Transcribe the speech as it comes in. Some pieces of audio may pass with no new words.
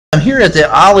I'm here at the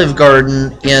Olive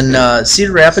Garden in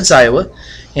Cedar Rapids, Iowa,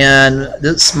 and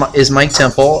this is Mike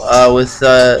Temple with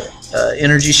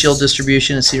Energy Shield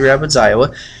Distribution in Cedar Rapids,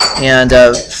 Iowa. And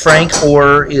Frank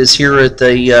Orr is here at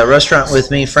the restaurant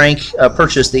with me. Frank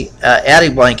purchased the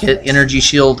attic blanket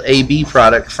EnergyShield-AB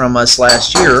product from us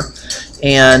last year,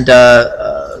 and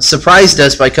surprised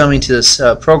us by coming to this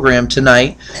program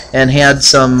tonight, and had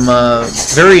some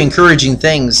very encouraging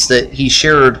things that he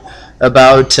shared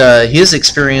about his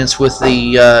experience with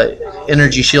the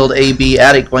EnergyShield-AB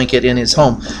attic blanket in his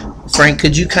home. Frank,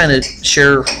 could you kind of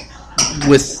share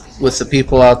with the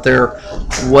people out there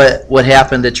what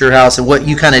happened at your house and what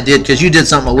you kind of did, because you did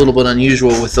something a little bit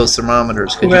unusual with those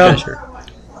thermometers? Could you kind of share?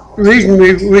 The reason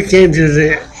we came to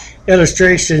the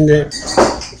illustration that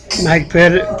Mike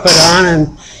put on,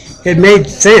 and it made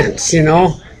sense, you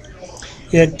know.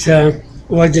 It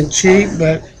wasn't cheap,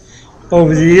 but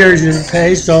over the years it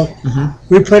pays, so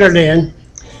we put it in,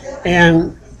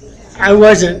 and I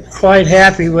wasn't quite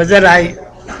happy with it. I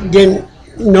didn't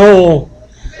know,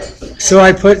 so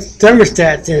I put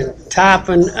thermostats in, top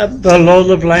and up below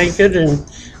the blanket and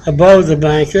above the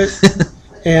blanket,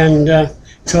 and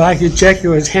so I could check. It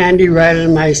was handy right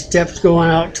in my steps going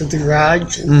out to the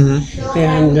garage,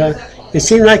 and it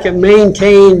seemed like it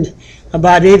maintained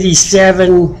about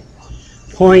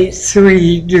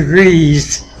 87.3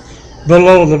 degrees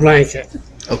below the blanket.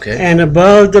 Okay. And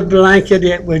above the blanket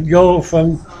it would go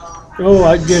from, I don't know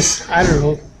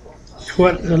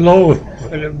what the low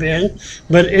would have been,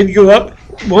 but it'd go up.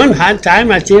 One hot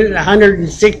time I seen it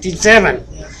 167.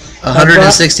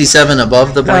 167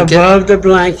 above the blanket? Above the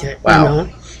blanket. Wow. You know?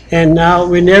 And now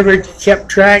we never kept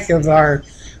track of our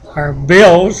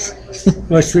bills,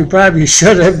 which we probably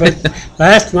should have, but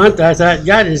last month I thought,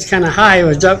 God, it's kind of high. It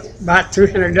was up about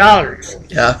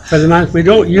 $300 for the month. We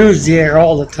don't use the air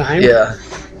all the time. Yeah.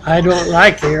 I don't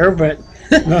like air, but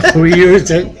we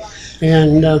used it.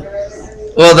 And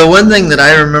well, the one thing that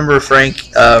I remember,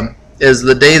 Frank, is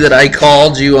the day that I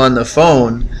called you on the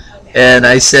phone, and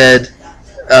I said,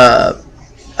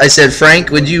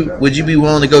 Frank, would you be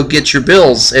willing to go get your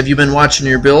bills? Have you been watching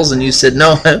your bills? And you said,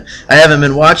 no, I haven't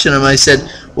been watching them. I said,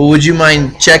 well, would you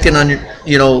mind checking on your,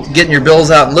 getting your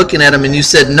bills out and looking at them? And you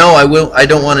said, no, I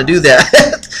don't want to do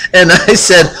that. And I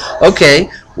said, okay,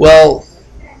 well,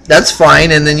 that's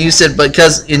fine. And then you said,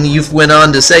 and you went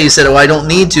on to say, you said, oh, I don't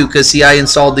need to, because see, I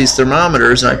installed these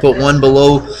thermometers, and I put one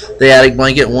below the attic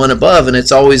blanket, one above, and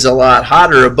it's always a lot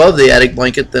hotter above the attic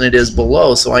blanket than it is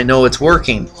below, so I know it's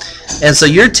working. And so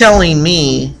you're telling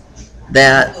me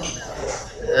that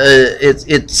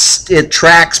it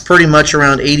tracks pretty much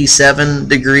around 87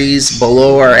 degrees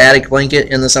below our attic blanket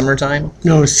in the summertime?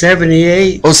 No,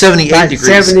 78. Oh, 78 degrees.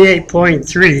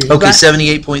 78.3. Okay,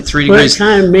 78.3 degrees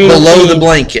kind of below the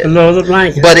blanket. Below the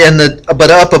blanket.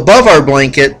 But up above our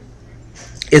blanket,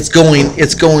 it's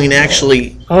going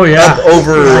actually up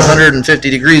over 150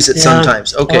 degrees at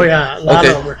sometimes. Okay. Oh yeah, a lot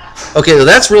over. Okay, well,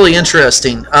 that's really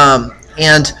interesting.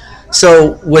 And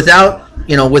so without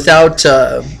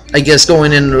I guess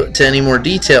going into any more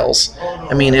details,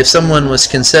 I mean, if someone was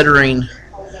considering,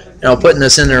 putting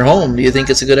this in their home, do you think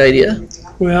it's a good idea?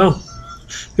 Well,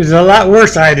 there's a lot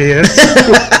worse ideas.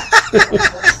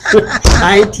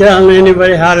 I ain't telling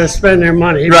anybody how to spend their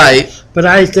money. Right. But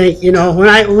I think,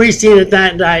 when we seen it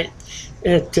that night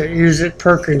at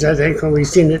Perkins, I think, when we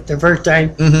seen it the first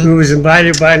time, we was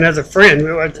invited by another friend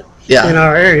who was in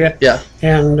our area. Yeah.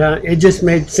 And it just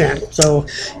made sense. So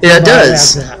yeah, it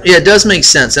does. Yeah, it does make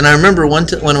sense. And I remember when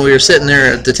we were sitting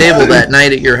there at the table that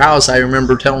night at your house, I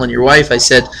remember telling your wife, I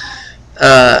said,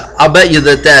 I'll bet you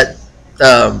that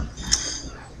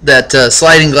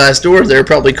sliding glass door there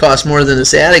probably cost more than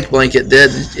this attic blanket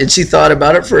did. And she thought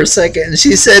about it for a second, and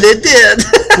she said it did.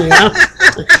 Yeah.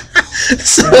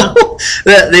 So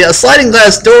the sliding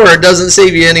glass door doesn't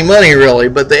save you any money really,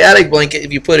 but the attic blanket,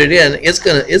 if you put it in, it's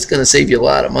gonna save you a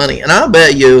lot of money. And I'll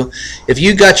bet you, if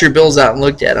you got your bills out and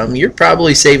looked at them, you're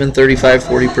probably saving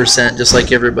 35–40% just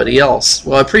like everybody else.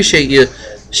 Well, I appreciate you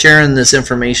sharing this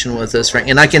information with us, Frank.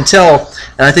 And I can tell,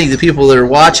 and I think the people that are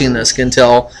watching this can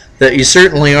tell, that you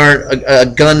certainly aren't a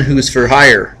gun who's for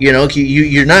hire.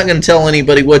 You're not going to tell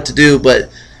anybody what to do, but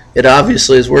it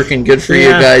obviously is working good for you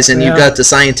guys, and you've got the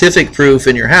scientific proof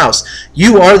in your house.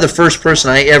 You are the first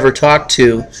person I ever talked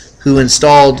to who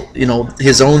installed,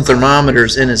 his own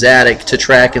thermometers in his attic to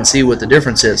track and see what the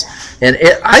difference is. And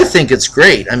I think it's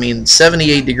great. I mean,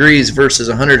 78 degrees versus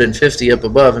 150 up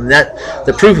above, and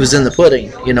the proof is in the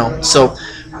pudding, So,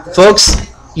 folks,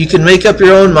 you can make up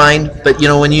your own mind, but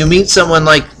when you meet someone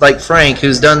like Frank,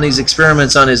 who's done these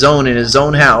experiments on his own in his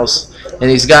own house, and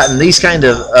he's gotten these kind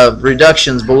of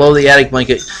reductions below the attic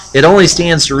blanket, it only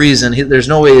stands to reason. There's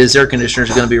no way his air conditioner is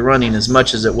going to be running as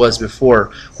much as it was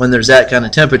before when there's that kind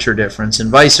of temperature difference, and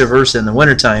vice versa in the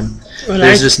wintertime.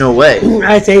 There's just no way.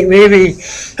 I think maybe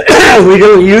we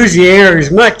don't use the air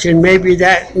as much, and maybe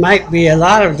that might be a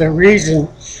lot of the reason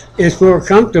it's more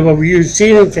comfortable. We use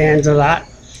ceiling fans a lot,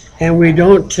 and we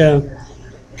don't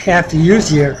have to use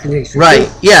the air conditioner.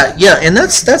 Right. Yeah. And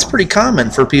that's pretty common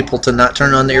for people to not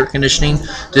turn on the air conditioning,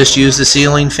 just use the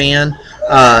ceiling fan,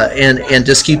 and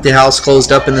just keep the house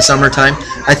closed up in the summertime.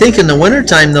 I think in the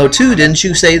wintertime though too, didn't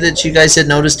you say that you guys had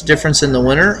noticed a difference in the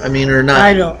winter? I mean, or not?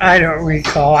 I don't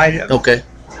recall. Okay.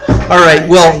 All right.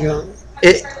 Well,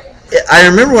 I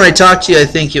remember when I talked to you. I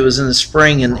think it was in the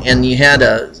spring, and you had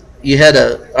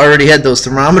already had those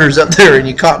thermometers up there, and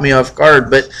you caught me off guard.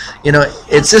 But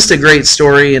it's just a great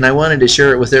story, and I wanted to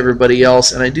share it with everybody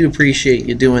else. And I do appreciate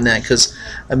you doing that, because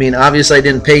I mean, obviously, I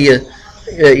didn't pay you,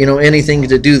 anything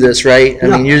to do this, right? I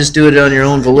mean, you're just doing it on your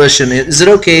own volition. Is it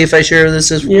okay if I share this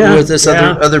with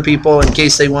other people in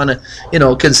case they want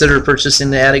to, consider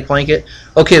purchasing the attic blanket?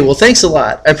 Okay. Well, thanks a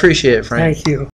lot. I appreciate it, Frank. Thank you.